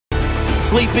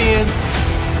Sleep-ins,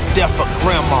 they're for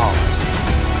grandmas.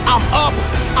 I'm up,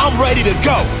 I'm ready to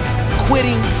go.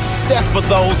 Quitting, that's for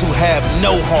those who have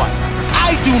no heart.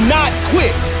 I do not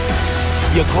quit.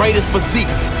 Your greatest physique,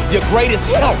 your greatest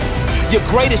health, your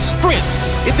greatest strength,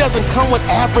 it doesn't come with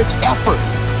average effort.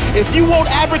 If you want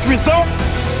average results,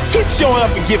 keep showing up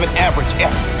and giving average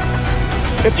effort.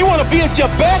 If you want to be at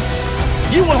your best,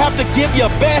 you will have to give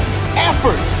your best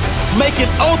effort. Make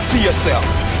an oath to yourself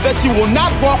that you will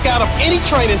not walk out of any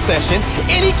training session,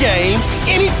 any game,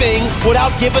 anything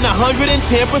without giving 110%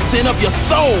 of your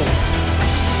soul.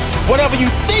 Whatever you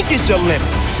think is your limit,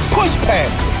 push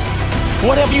past it.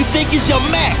 Whatever you think is your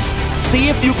max, see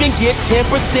if you can get 10%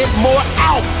 more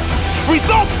out.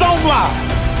 Results don't lie.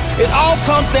 It all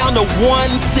comes down to one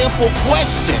simple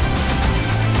question.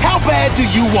 How bad do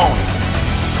you want it?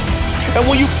 And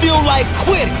when you feel like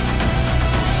quitting,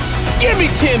 give me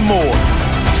 10 more.